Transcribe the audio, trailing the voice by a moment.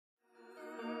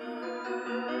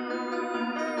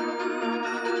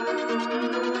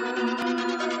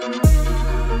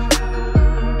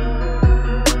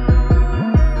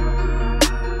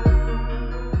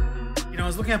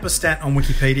looking up a stat on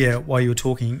Wikipedia while you were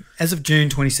talking. As of June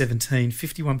 2017,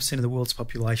 51% of the world's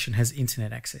population has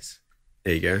internet access.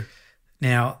 There you go.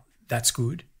 Now, that's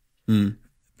good.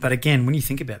 But again, when you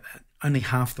think about that, only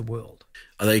half the world.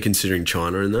 Are they considering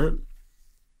China in that?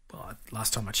 Well,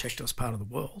 last time I checked, it was part of the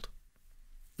world.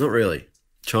 Not really.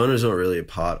 China is not really a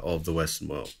part of the Western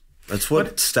world. That's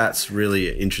what stats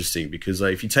really interesting because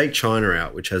like, if you take China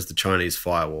out, which has the Chinese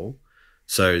firewall,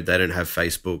 so they don't have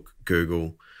Facebook,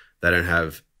 Google, they don't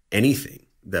have anything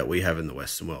that we have in the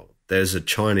Western world. There's a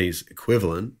Chinese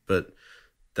equivalent, but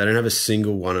they don't have a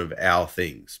single one of our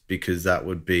things because that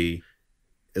would be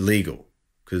illegal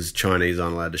because Chinese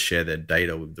aren't allowed to share their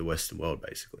data with the Western world,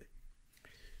 basically.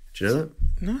 Do you know that?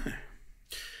 No.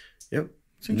 Yep.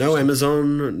 No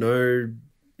Amazon, no,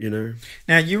 you know.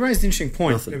 Now, you raised an interesting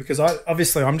point Nothing. because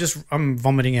I'm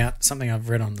vomiting out something I've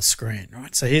read on the screen,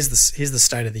 right? So here's the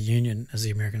State of the Union, as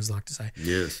the Americans like to say.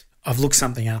 Yes. I've looked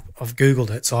something up. I've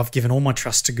Googled it. So I've given all my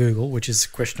trust to Google, which is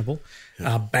questionable.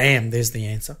 Bam, there's the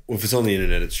answer. Well, if it's on the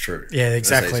internet, it's true. Yeah,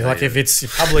 exactly. Like if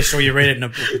it's published or you read it in a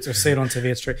book or see it on TV,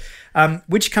 it's true.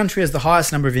 Which country has the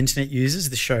highest number of internet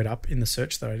users? This showed up in the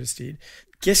search that I just did.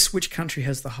 Guess which country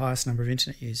has the highest number of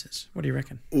internet users? What do you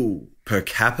reckon? Ooh, per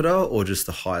capita or just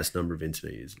the highest number of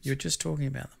internet users? You were just talking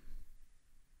about them.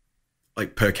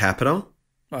 Like per capita?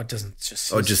 Oh, it doesn't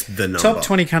just... Or just the number? Top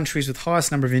 20 countries with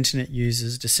highest number of internet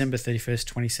users, December 31st,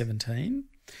 2017,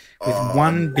 with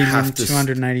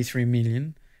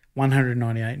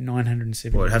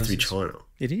 1,283,198,970 Well, it'd have to be users. China.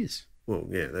 It is. Well,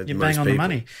 yeah. You're bang on the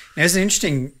money. Now, it's an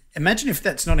interesting... Imagine if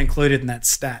that's not included in that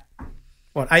stat.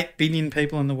 What, 8 billion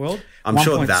people in the world? I'm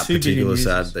sure that 1.2 billion particular users.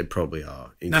 stat, they probably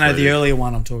are. No, the earlier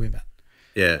one I'm talking about.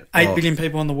 Yeah. 8 billion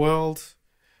people in the world,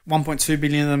 1.2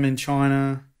 billion of them in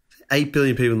China. 8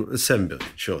 billion people, 7 billion,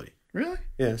 surely. Really?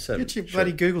 Yeah, 7. Get your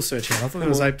bloody Google search out. I thought it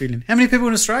was 8 billion. How many people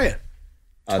in Australia?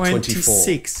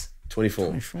 26.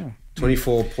 24.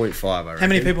 24.5, I reckon. How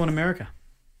many people in America?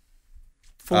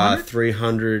 400?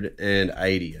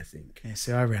 380, I think. Yeah,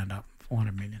 see, I round up.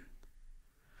 400 million.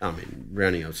 I mean,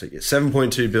 rounding up. So yeah,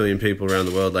 7.2 billion people around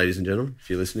the world, ladies and gentlemen, if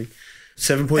you're listening.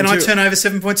 7.2. And I turn over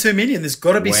 7.2 million. There's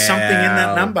got to be something in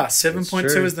that number.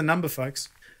 7.2 is the number, folks.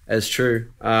 That's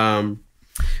true.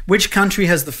 Which country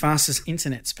has the fastest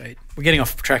internet speed? We're getting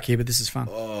off track here, but this is fun.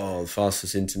 Oh, the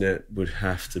fastest internet would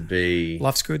have to be...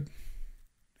 Life's good.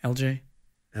 LG.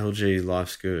 LG,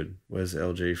 life's good. Where's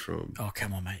LG from? Oh,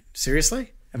 come on, mate.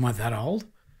 Seriously? Am I that old?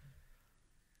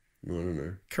 I don't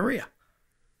know. Korea.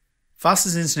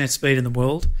 Fastest internet speed in the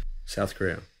world. South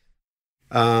Korea.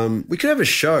 We could have a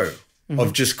show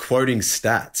of just quoting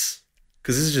stats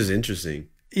because this is just interesting.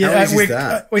 Yeah, How easy is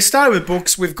that? We started with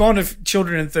books. We've gone to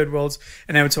children in third worlds,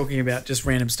 and now we're talking about just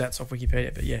random stats off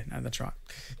Wikipedia. But yeah, no, that's right.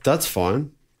 That's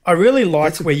fine. I really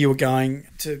liked where you were going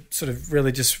to sort of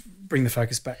really just bring the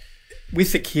focus back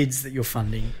with the kids that you're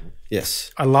funding.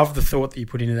 Yes. I love the thought that you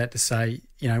put into that to say,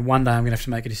 you know, one day I'm going to have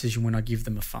to make a decision when I give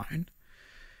them a phone.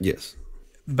 Yes.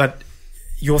 But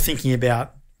you're thinking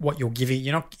about what you're giving.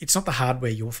 It's not the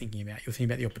hardware you're thinking about. You're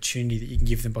thinking about the opportunity that you can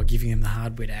give them by giving them the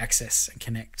hardware to access and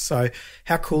connect. So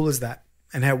how cool is that?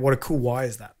 And what a cool why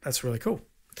is that? That's really cool.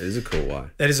 It is a cool why.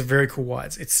 That is a very cool why.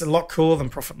 It's a lot cooler than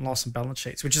profit and loss and balance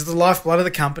sheets, which is the lifeblood of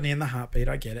the company and the heartbeat.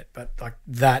 I get it. But like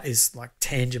that is like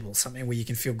tangible, something where you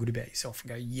can feel good about yourself and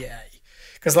go, yay.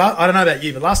 Because I don't know about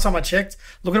you, but last time I checked,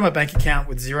 looking at my bank account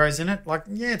with zeros in it, like,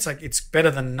 yeah, it's better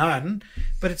than none,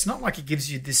 but it's not like it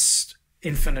gives you this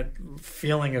infinite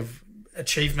feeling of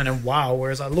achievement and wow.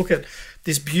 Whereas I look at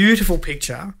this beautiful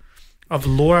picture of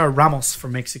Laura Ramos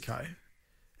from Mexico,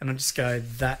 and I just go,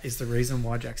 that is the reason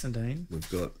why Jackson Dean. We've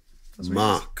got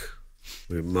Mark.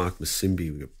 We've got Mark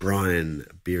Masimbi. We've got Brian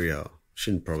Beria.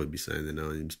 Shouldn't probably be saying their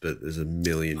names, but there's a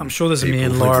million. I'm sure there's a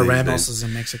million Laura Ramoses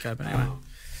in Mexico, but anyway.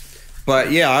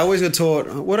 But yeah, I always got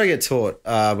taught, what I get taught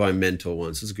by a mentor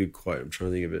once, it's a good quote, I'm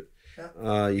trying to think of it.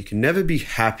 Yeah. You can never be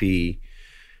happy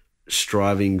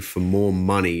striving for more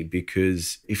money,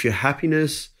 because if your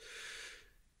happiness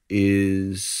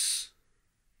is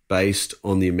based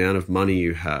on the amount of money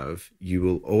you have, you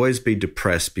will always be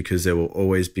depressed because there will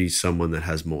always be someone that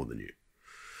has more than you.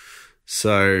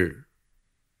 So,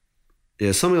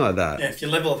 yeah, something like that. Yeah, if your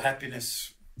level of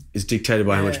happiness is dictated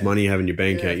by how much money you have in your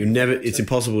bank account. It's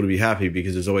impossible to be happy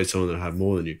because there's always someone that'll have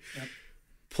more than you. Yep.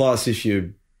 Plus, if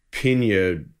you pin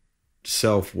your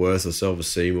self-worth or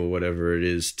self-esteem or whatever it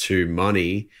is to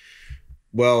money,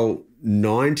 well,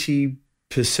 90%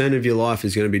 of your life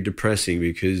is going to be depressing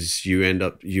because you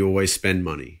always spend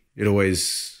money. It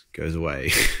always goes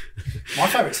away. My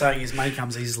favourite saying is money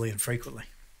comes easily and frequently.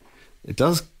 It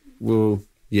does. Well,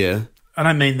 yeah. I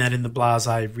don't mean that in the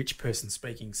blasé rich person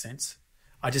speaking sense.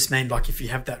 I just mean like if you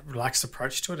have that relaxed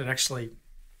approach to it, it actually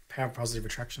power positive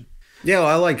attraction. Yeah,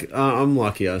 I'm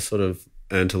lucky. I sort of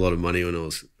earned a lot of money when I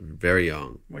was very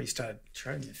young. Well, you started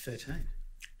trading at 13.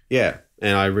 Yeah,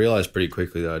 and I realized pretty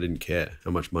quickly that I didn't care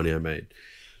how much money I made.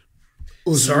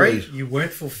 Sorry, you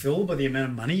weren't fulfilled by the amount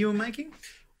of money you were making?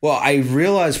 Well, I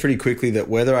realized pretty quickly that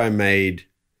whether I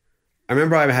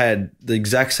remember I had the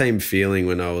exact same feeling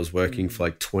when I was working for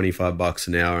like $25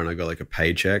 an hour and I got like a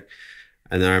paycheck.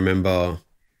 And then I remember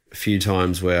a few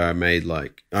times where I made I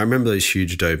remember those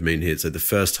huge dopamine hits. Like the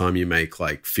first time you make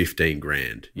like 15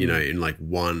 grand, you know, in like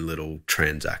one little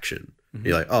transaction. Mm-hmm.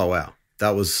 You're like, oh, wow,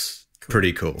 that was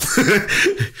pretty cool.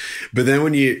 But then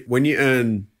when you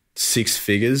earn six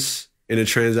figures in a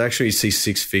transaction, you see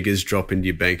six figures drop into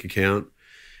your bank account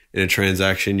in a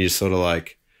transaction, you're sort of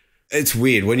like, it's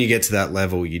weird. When you get to that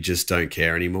level, you just don't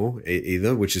care anymore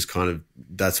either, which is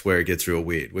that's where it gets real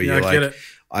weird. Where you're like,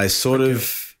 I sort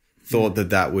of thought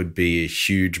that would be a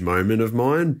huge moment of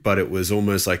mine, but it was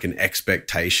almost like an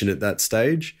expectation at that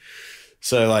stage.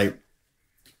 So like,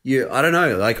 I don't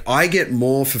know. Like I get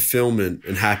more fulfillment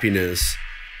and happiness.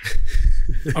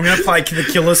 I'm going to play the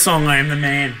Killer song, I Am the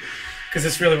Man, because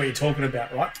it's really what you're talking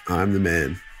about, right? I'm the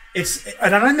man.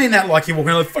 And I don't mean that like you're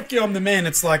walking like, fuck you, I'm the man.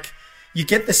 It's like you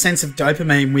get the sense of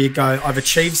dopamine where you go, I've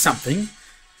achieved something,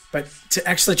 but to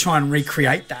actually try and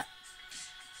recreate that,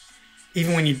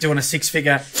 even when you're doing a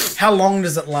six-figure, how long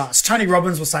does it last? Tony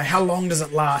Robbins will say, how long does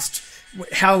it last?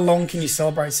 How long can you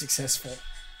celebrate success for?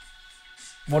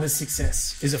 What is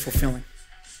success? Is it fulfilling?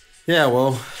 Yeah,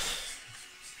 well.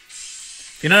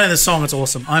 If you don't know the song, it's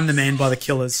awesome. I'm the Man by the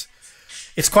Killers.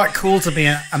 It's quite cool to be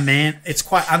a man. It's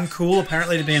quite uncool,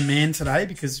 apparently, to be a man today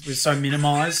because we're so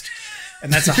minimised.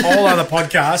 And that's a whole other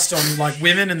podcast on like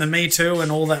women and the Me Too and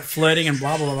all that flirting and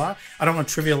blah, blah, blah. I don't want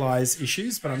to trivialise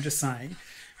issues, but I'm just saying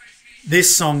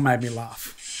this song made me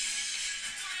laugh.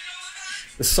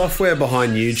 The software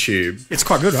behind YouTube. It's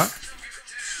quite good, right?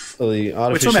 We're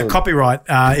talking about copyright.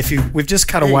 We've just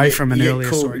cut away from an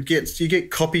earlier story. You get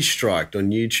copy striked on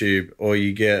YouTube or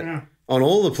you get... Yeah. On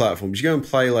all the platforms, you go and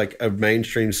play like a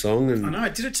mainstream song. And I know,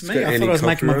 it did it to me. I thought I was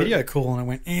making my video cool and I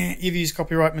went, you've used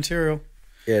copyright material.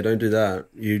 Yeah, don't do that.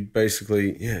 You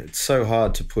basically, it's so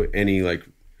hard to put any like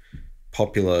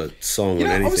popular song on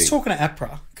anything. I was talking to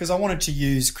APRA because I wanted to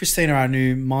use Christina, our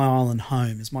new My Island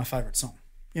Home is my favourite song.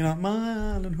 You know,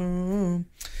 My Island Home.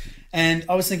 And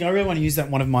I was thinking, I really want to use that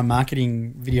in one of my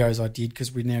marketing videos I did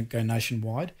because we now go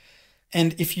nationwide.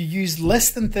 And if you use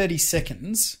less than 30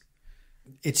 seconds...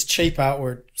 it's cheaper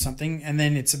or something, and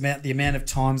then it's about the amount of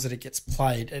times that it gets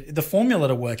played. The formula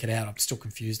to work it out, I'm still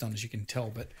confused on, as you can tell.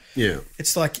 But yeah,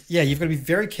 it's like, you've got to be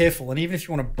very careful. And even if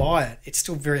you want to buy it, it's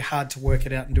still very hard to work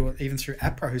it out and do it even through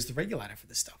APRA, who's the regulator for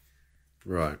this stuff.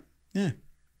 Right. Yeah.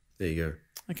 There you go.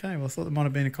 Okay, well, I thought there might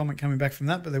have been a comment coming back from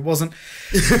that, but there wasn't.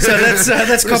 So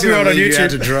that's copyright on YouTube. You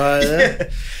had to try that. Yeah.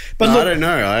 But look, I don't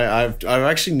know. I've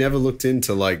actually never looked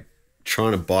into like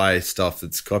trying to buy stuff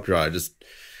that's copyright.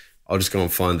 I'll just go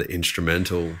and find the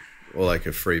instrumental or like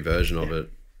a free version of it.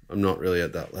 I'm not really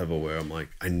at that level where I'm like,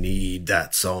 I need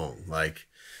that song. Like,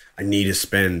 I need to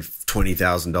spend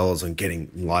 $20,000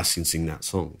 on licensing that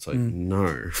song. It's like,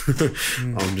 no.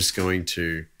 I'm just going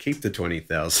to keep the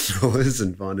 $20,000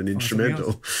 and find an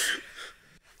instrumental.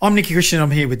 I'm Nicki Christensen.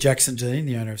 I'm here with Jackson Dean,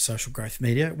 the owner of Social Growth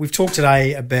Media. We've talked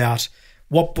today about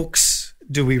what books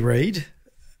do we read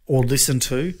or listen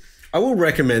to. I will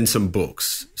recommend some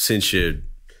books since you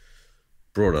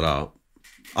brought it up.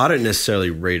 I don't necessarily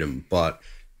read them, but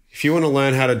if you want to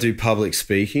learn how to do public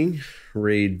speaking,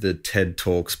 read the TED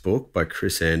Talks book by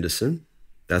Chris Anderson.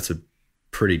 That's a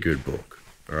pretty good book.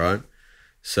 All right.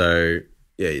 So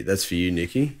yeah, that's for you,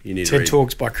 Nicki. You need TED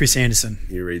Talks by Chris Anderson.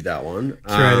 You read that one.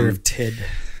 Creator of TED.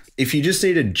 If you just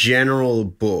need a general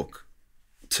book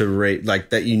to read, like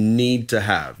that you need to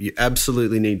have, you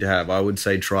absolutely need to have, I would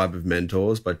say Tribe of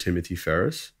Mentors by Timothy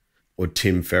Ferriss, or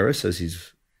Tim Ferriss as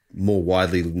he's more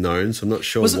widely known. So I'm not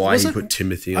sure why he put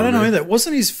Timothy on I don't know there. either.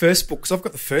 Wasn't his first book, because I've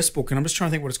got the first book and I'm just trying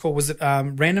to think what it's called. Was it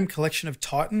Random Collection of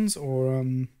Titans or...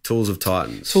 Tools of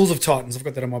Titans. Tools of Titans. I've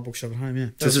got that on my bookshelf at home, yeah.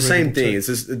 So it's the same thing. It's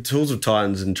just, Tools of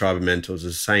Titans and Tribe of Mentors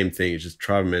is the same thing. It's just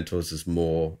Tribe of Mentors is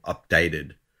more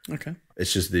updated. Okay.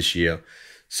 It's just this year.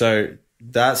 So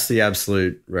that's the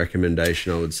absolute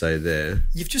recommendation I would say there.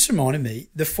 You've just reminded me,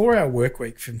 the 4-Hour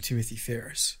Workweek from Timothy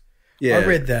Ferriss. Yeah. I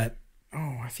read that,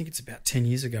 I think it's about 10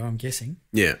 years ago, I'm guessing.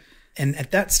 Yeah. And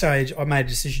at that stage, I made a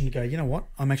decision to go, you know what?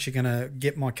 I'm actually going to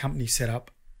get my company set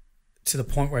up to the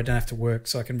point where I don't have to work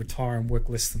so I can retire and work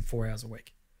less than 4 hours a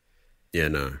week. Yeah,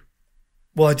 no.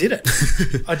 Well, I did it.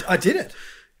 I did it.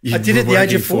 I did it at the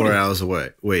age of 40. 4 hours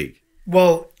a week.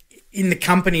 Well, in the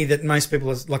company that most people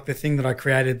is like the thing that I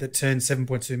created that turned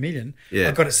 7.2 million. Yeah.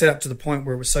 I got it set up to the point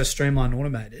where it was so streamlined and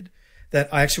automated that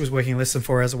I actually was working less than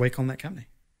 4 hours a week on that company.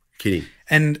 Kidding.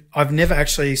 And I've never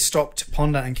actually stopped to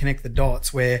ponder and connect the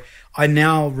dots where I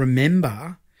now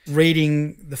remember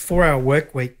reading the 4-hour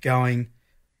work week going,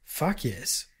 fuck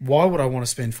yes. Why would I want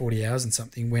to spend 40 hours in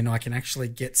something when I can actually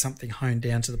get something honed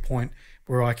down to the point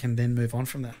where I can then move on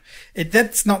from that?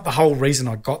 That's not the whole reason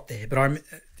I got there, but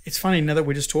it's funny now that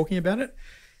we're just talking about it.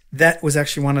 That was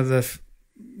actually one of the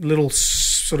little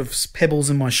sort of pebbles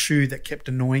in my shoe that kept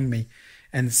annoying me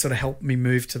and sort of helped me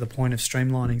move to the point of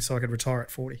streamlining so I could retire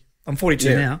at 40. I'm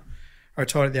 42 now. I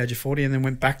retired at the age of 40 and then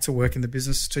went back to work in the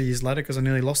business 2 years later because I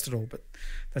nearly lost it all, but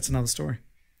that's another story.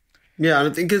 Yeah, I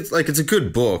don't think it's a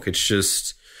good book. It's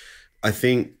just, I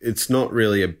think it's not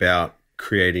really about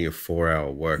creating a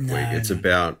 4-hour work week. It's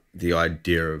about the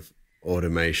idea of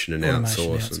automation and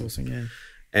outsourcing. Yeah.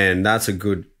 And that's a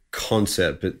good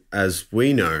concept. But as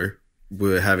we know,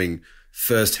 we're having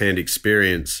first-hand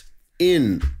experience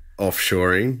in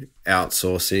offshoring,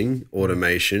 outsourcing,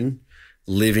 automation,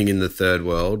 living in the third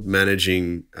world,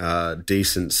 managing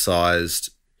decent-sized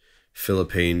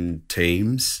Philippine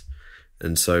teams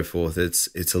and so forth.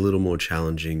 It's a little more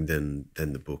challenging than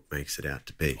the book makes it out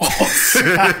to be.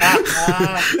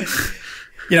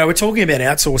 We're talking about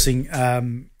outsourcing,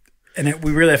 and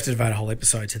we really have to devote a whole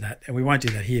episode to that, and we won't do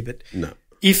that here. But no.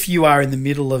 If you are in the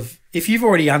middle of, if you've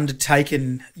already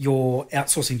undertaken your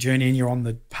outsourcing journey and you're on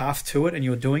the path to it and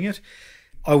you're doing it,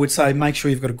 I would say make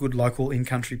sure you've got a good local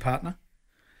in-country partner.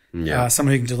 Yeah.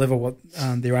 Someone who can deliver what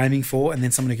they're aiming for, and then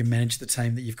someone who can manage the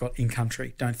team that you've got in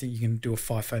country. Don't think you can do a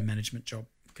FIFO management job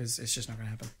because it's just not going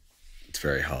to happen. It's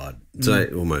very hard. It's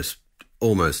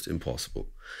almost impossible.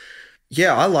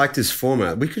 Yeah, I like this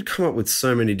format. We could come up with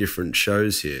so many different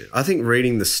shows here. I think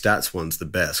reading the stats one's the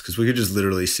best because we could just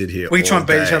literally sit here. We try and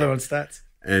beat each other on stats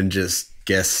and just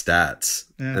guess stats,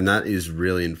 and that is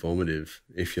really informative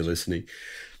if you're listening.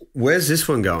 Where's this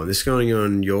one going? This going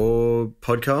on your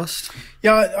podcast?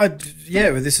 Yeah,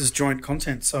 this is joint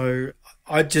content. So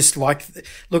I just like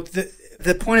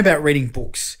the point about reading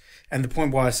books and the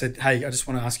point why I said, hey, I just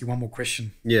want to ask you one more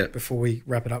question before we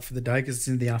wrap it up for the day because it's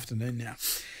in the afternoon now.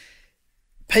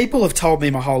 People have told me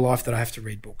my whole life that I have to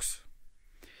read books.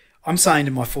 I'm saying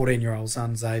to my 14-year-old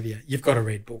son, Xavier, you've got to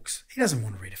read books. He doesn't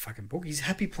want to read a fucking book. He's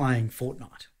happy playing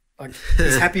Fortnite. Like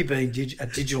he's happy being a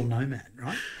digital nomad,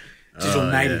 right?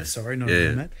 Digital native, sorry, not a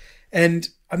nomad. And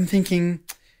I'm thinking,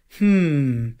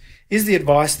 is the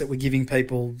advice that we're giving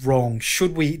people wrong?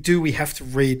 Do we have to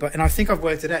read? And I think I've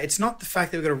worked it out. It's not the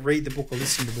fact that we've got to read the book or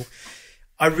listen to the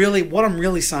book. What I'm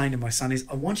really saying to my son is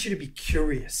I want you to be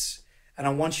curious and I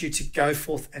want you to go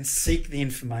forth and seek the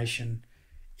information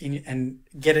and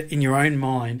get it in your own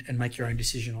mind and make your own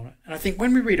decision on it. And I think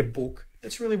when we read a book,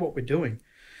 that's really what we're doing.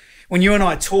 When you and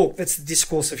I talk, that's the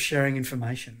discourse of sharing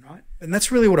information, right? And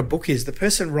that's really what a book is. The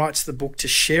person writes the book to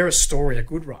share a story, a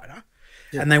good writer,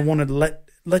 and they want to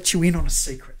let you in on a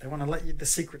secret. They want to let you the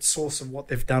secret source of what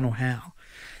they've done or how.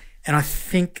 And I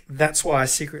think that's why I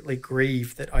secretly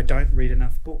grieve that I don't read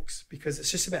enough books because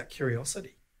it's just about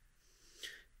curiosity.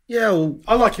 Yeah, well,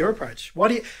 I like your approach.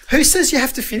 Who says you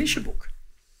have to finish a book?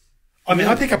 I mean,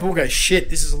 I pick up a book and go, shit,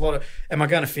 this is a lot of, am I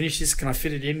going to finish this? Can I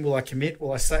fit it in? Will I commit?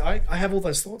 Will I say, I have all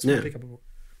those thoughts when I pick up a book.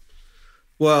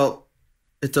 Well,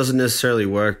 it doesn't necessarily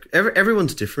work.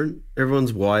 Everyone's different.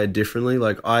 Everyone's wired differently.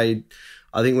 Like I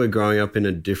think we're growing up in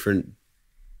a different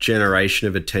generation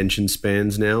of attention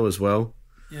spans now as well.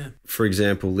 Yeah. For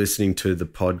example, listening to the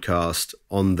podcast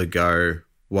on the go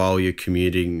while you're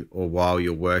commuting or while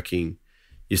you're working,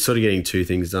 you're sort of getting two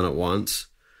things done at once.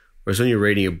 Whereas when you're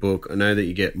reading a book, I know that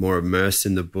you get more immersed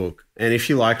in the book. And if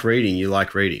you like reading, you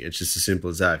like reading. It's just as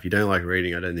simple as that. If you don't like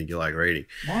reading, I don't think you like reading.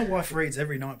 My wife reads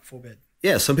every night before bed.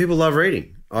 Yeah, some people love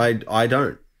reading. I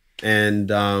don't.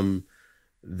 And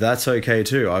that's okay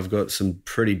too. I've got some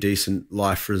pretty decent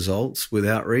life results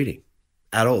without reading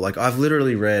at all. Like I've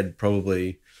literally read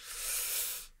definitely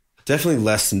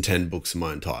less than 10 books in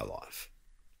my entire life.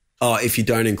 Oh, if you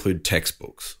don't include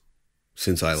textbooks.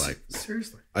 Since I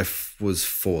seriously, I was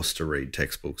forced to read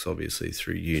textbooks, obviously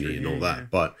through uni and all that. Yeah.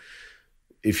 But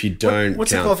if you don't,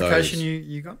 what's the qualification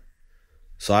you got?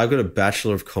 So I got a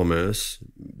Bachelor of Commerce,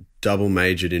 double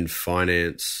majored in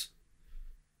finance,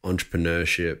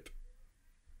 entrepreneurship,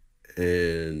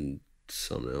 and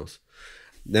something else.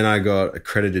 Then I got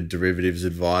accredited derivatives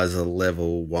advisor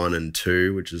level 1 and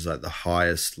 2, which is like the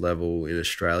highest level in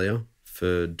Australia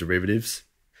for derivatives.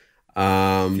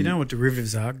 If you know what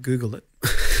derivatives are, Google it.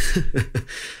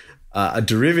 A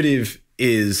derivative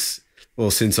is, Well,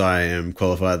 since I am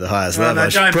qualified at the highest Well, level, no, I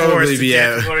should don't bore us probably to be death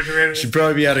able, with what a derivative is. should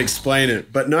probably be able to explain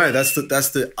it. But no, that's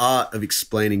the art of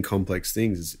explaining complex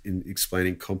things, is in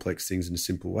explaining complex things in a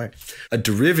simple way. A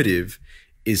derivative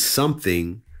is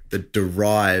something that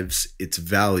derives its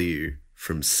value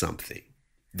from something.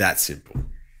 That's simple.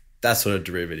 That's what a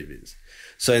derivative is.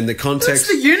 So in the context... That's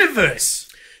the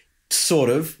universe.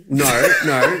 Sort of.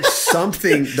 No.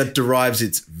 Something that derives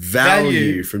its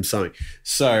value from something.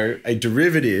 So a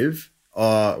derivative,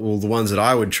 the ones that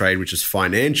I would trade, which is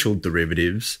financial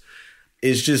derivatives,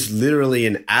 is just literally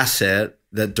an asset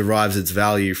that derives its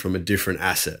value from a different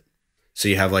asset. So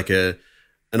you have like an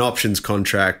options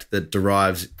contract that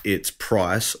derives its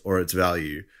price or its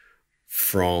value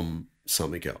from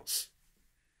something else,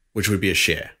 which would be a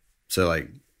share. So like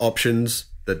options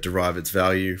that derive its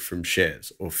value from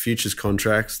shares, or futures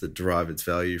contracts that derive its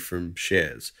value from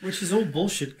shares. Which is all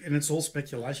bullshit and it's all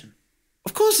speculation.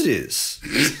 Of course it is.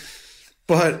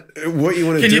 But what you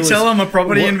want to do Can you tell I'm a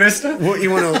property investor? What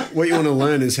you want to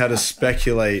learn is how to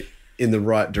speculate in the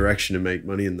right direction and make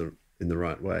money in the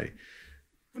right way.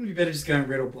 Wouldn't it be better just going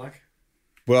red or black?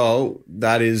 Well,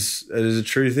 that is a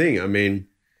true thing. I mean,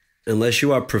 unless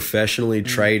you are professionally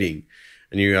trading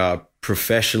and you are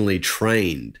professionally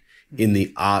trained in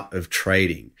the art of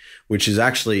trading, which is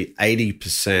actually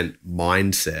 80%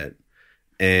 mindset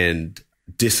and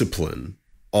discipline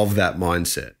of that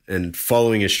mindset and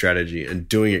following a strategy and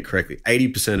doing it correctly.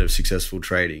 80% of successful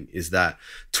trading is that.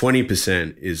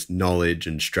 20% is knowledge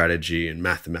and strategy and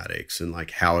mathematics and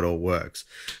like how it all works.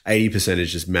 80%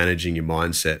 is just managing your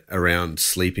mindset around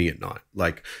sleeping at night.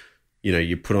 Like, you know,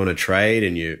 you put on a trade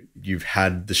and you've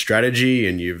had the strategy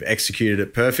and you've executed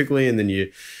it perfectly, and then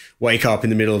you wake up in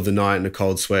the middle of the night in a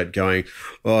cold sweat going,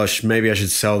 oh, maybe I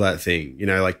should sell that thing. You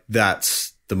know, like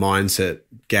that's the mindset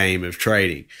game of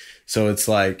trading. So it's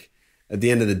like, at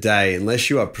the end of the day, unless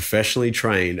you are professionally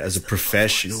trained as a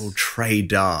professional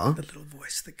trader. The little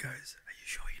voice that goes, are you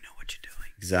sure you know what you're doing?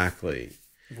 Exactly.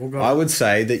 I would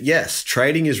say that yes,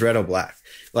 trading is red or black.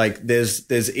 Like there's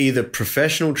either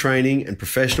professional training and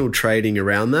professional trading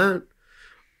around that,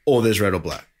 or there's red or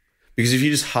black. Because if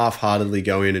you just half-heartedly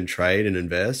go in and trade and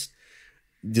invest,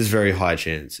 there's a very high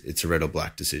chance it's a red or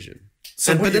black decision.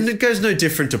 But then it goes no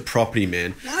different to property,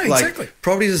 man. No, like, exactly.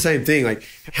 Property is the same thing. Like,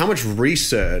 how much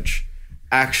research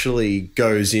actually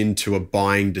goes into a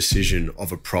buying decision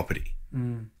of a property?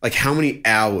 Like, how many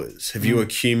hours have you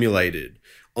accumulated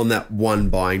on that one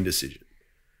buying decision,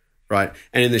 right?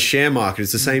 And in the share market,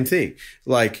 it's the same thing.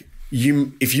 Like,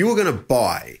 if you were going to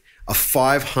buy a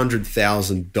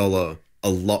 $500,000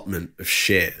 allotment of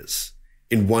shares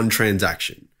in one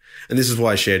transaction. And this is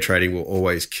why share trading will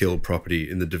always kill property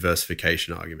in the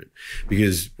diversification argument,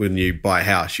 because when you buy a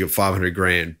house, you're 500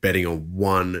 grand betting on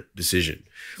one decision.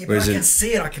 Yeah, but I can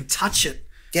see it. I can touch it.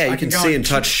 Yeah, you can see and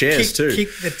touch shares too. Kick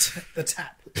the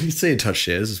tap. You can see and touch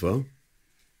shares as well.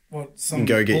 What? You can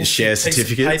go get your share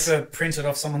certificates. Paper printed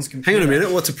off someone's computer. Hang on a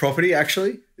minute. What's a property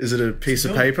actually? Is it a piece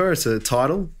of paper? It's a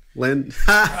title? Land?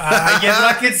 Yeah, but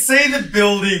I can see the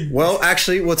building. Well,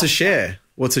 actually, what's a share?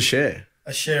 What's a share?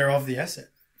 A share of the asset.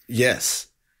 Yes.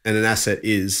 And an asset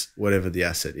is whatever the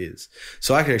asset is.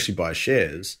 So I can actually buy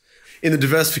shares. In the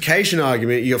diversification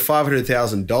argument, you got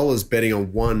 $500,000 betting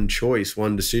on one choice,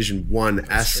 one decision, one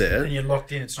asset. And you're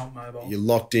locked in. It's not mobile. You're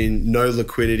locked in, no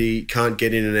liquidity, can't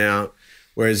get in and out.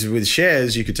 Whereas with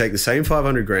shares, you could take the same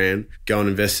 500 grand, go and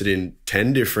invest it in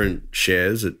 10 different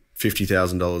shares at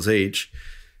 $50,000 each.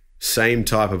 Same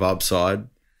type of upside,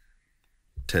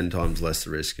 10 times less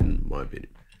the risk, in my opinion.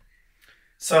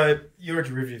 So you're a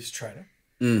derivatives trader.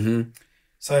 Mm-hmm.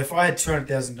 So if I had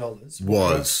 $200,000,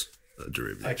 was a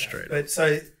derivatives trader. But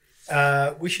so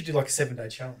we should do like a 7-day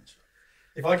challenge.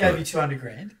 If I gave you 200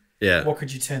 grand, what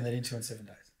could you turn that into in 7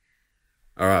 days?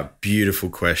 All right, beautiful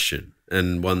question,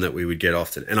 and one that we would get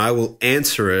often. And I will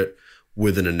answer it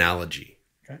with an analogy.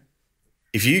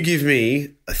 If you give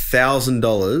me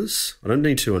 $1,000, I don't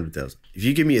need 200,000. If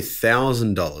you give me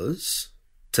 $1,000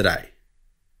 today,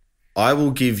 I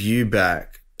will give you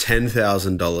back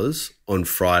 $10,000 on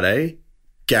Friday,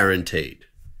 guaranteed.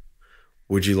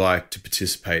 Would you like to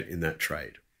participate in that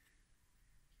trade?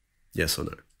 Yes or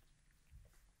no?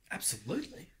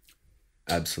 Absolutely.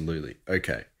 Absolutely.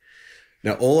 Okay.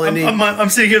 Now, all I need... I'm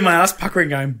sitting here with my ass puckering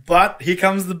going, but here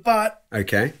comes the but.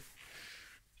 Okay.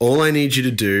 All I need you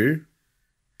to do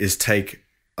is take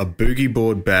a boogie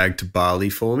board bag to Bali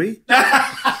for me.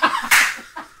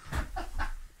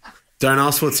 Don't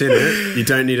ask what's in it. You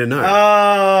don't need to know.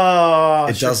 Oh,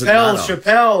 it doesn't matter.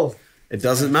 Chappelle. It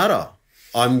doesn't matter.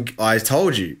 I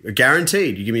told you,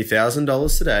 guaranteed. You give me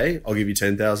 $1,000 today, I'll give you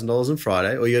 $10,000 on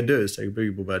Friday. All you gotta do is take a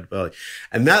big bull bad belly.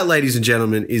 And that, ladies and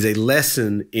gentlemen, is a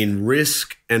lesson in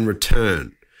risk and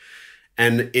return.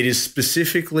 And it is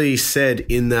specifically said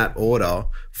in that order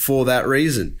for that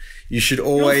reason. You should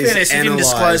always analyze you didn't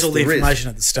disclose all the risk. information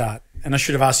at the start, and I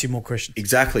should have asked you more questions.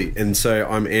 Exactly. And so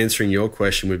I'm answering your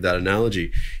question with that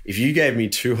analogy. If you gave me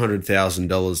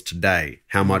 $200,000 today,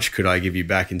 how much could I give you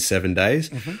back in 7 days?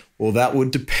 Mm-hmm. Well, that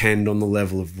would depend on the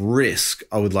level of risk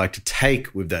I would like to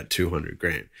take with that 200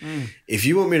 grand. If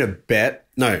you want me to bet,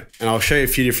 and I'll show you a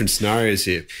few different scenarios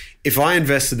here. If I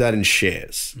invested that in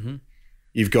shares,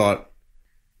 you've got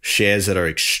shares that are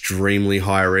extremely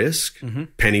high risk,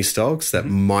 penny stocks that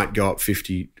might go up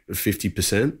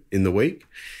 50% in the week.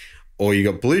 Or you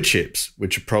got blue chips,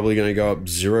 which are probably going to go up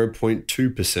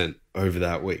 0.2% over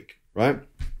that week, right?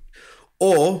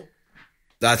 Or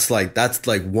that's like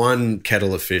one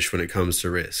kettle of fish when it comes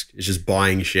to risk. It's just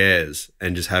buying shares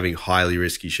and just having highly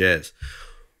risky shares.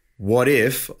 What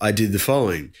if I did the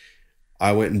following?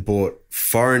 I went and bought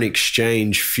foreign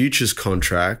exchange futures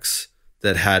contracts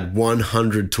that had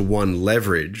 100-to-1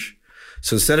 leverage.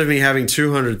 So instead of me having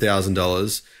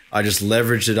 $200,000, I just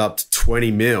leveraged it up to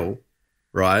 20 mil,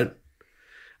 right?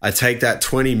 I take that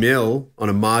 20 mil on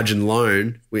a margin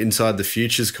loan inside the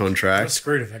futures contract. I'm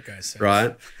screwed if that goes so.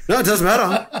 Right? No, it doesn't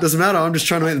matter. It doesn't matter. I'm just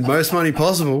trying to make the most money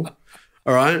possible.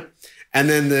 All right? And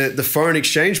then the foreign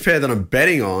exchange pair that I'm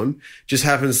betting on just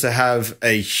happens to have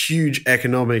a huge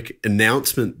economic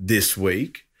announcement this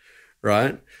week,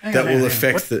 right? That will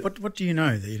affect what do you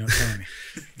know that you're not telling me?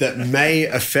 That may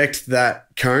affect that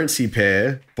currency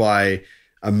pair by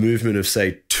a movement of,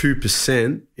 say,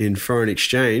 2% in foreign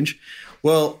exchange.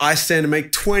 Well, I stand to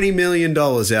make $20 million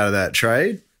out of that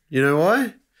trade. You know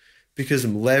why? Because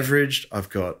I'm leveraged. I've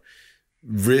got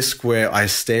risk where I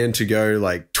stand to go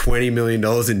like $20 million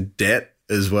in debt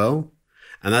as well.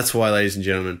 And that's why, ladies and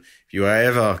gentlemen, if you are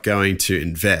ever going to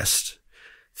invest,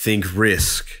 think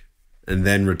risk and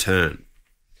then return.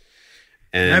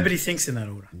 And nobody thinks in that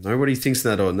order. Nobody thinks in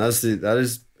that order.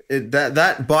 And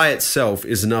that by itself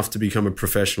is enough to become a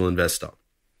professional investor.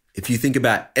 If you think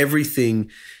about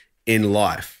everything in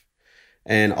life,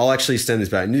 and I'll actually stand this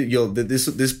back.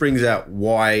 This brings out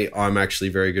why I'm actually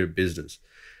very good at business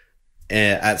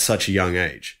at such a young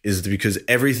age, is because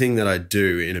everything that I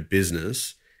do in a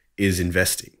business is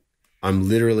investing. I'm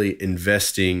literally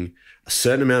investing a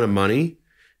certain amount of money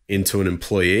into an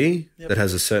employee that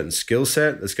has a certain skill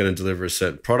set, that's going to deliver a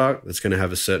certain product, that's going to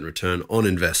have a certain return on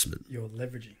investment. You're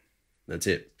leveraging. That's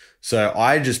it. So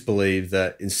I just believe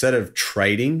that instead of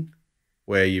trading,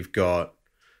 where you've got,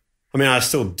 I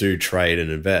still do trade and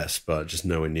invest, but just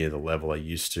nowhere near the level I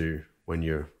used to when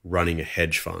you're running a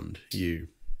hedge fund. You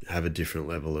have a different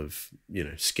level of,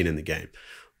 skin in the game.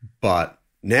 But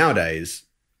nowadays,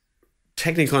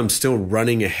 technically I'm still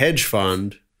running a hedge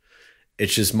fund.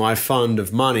 It's just my fund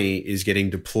of money is getting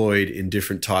deployed in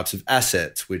different types of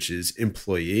assets, which is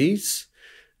employees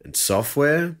and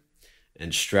software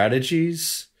and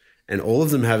strategies, and all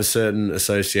of them have a certain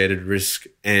associated risk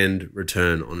and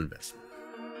return on investment.